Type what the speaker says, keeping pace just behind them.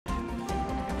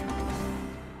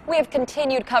We have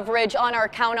continued coverage on our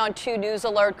Count on 2 News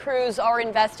Alert. Crews are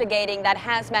investigating that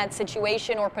hazmat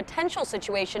situation or potential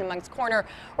situation in Moncks Corner.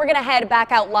 We're going to head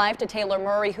back out live to Taylor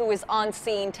Murray, who is on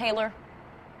scene. Taylor.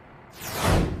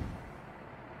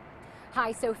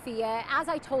 Hi, Sophia. As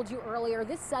I told you earlier,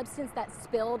 this substance that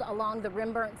spilled along the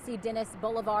Rembrandt C. Dennis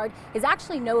Boulevard is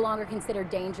actually no longer considered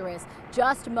dangerous.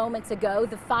 Just moments ago,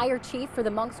 the fire chief for the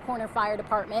Moncks Corner Fire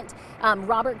Department,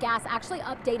 Robert Gass, actually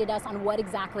updated us on what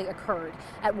exactly occurred.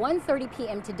 At 1:30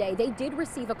 p.m. today, they did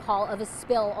receive a call of a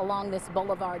spill along this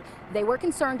boulevard. They were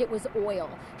concerned it was oil.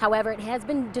 However, it has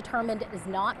been determined it is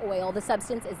not oil. The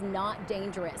substance is not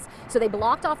dangerous. So they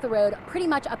blocked off the road pretty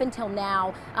much up until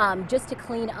now just to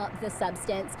clean up the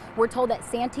substance. We're told that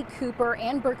Santee Cooper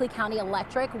and Berkeley County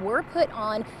Electric were put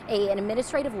on an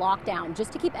administrative lockdown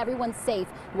just to keep everyone safe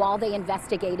while they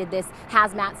investigated this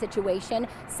hazmat situation.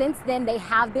 Since then, they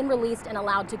have been released and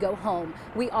allowed to go home.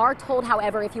 We are told,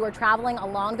 however, if you are traveling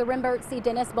along the Rembrandt C.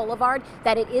 Dennis Boulevard,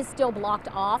 that it is still blocked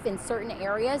off in certain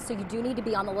areas, so you do need to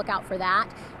be on the lookout for that.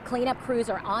 Cleanup crews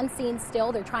are on scene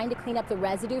still. They're trying to clean up the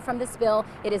residue from the spill.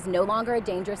 It is no longer a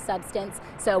dangerous substance,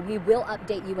 so we will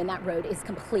update you when that road is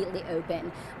completely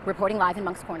open. Reporting live in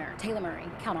Moncks Corner, Taylor Murray,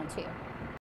 Count on 2.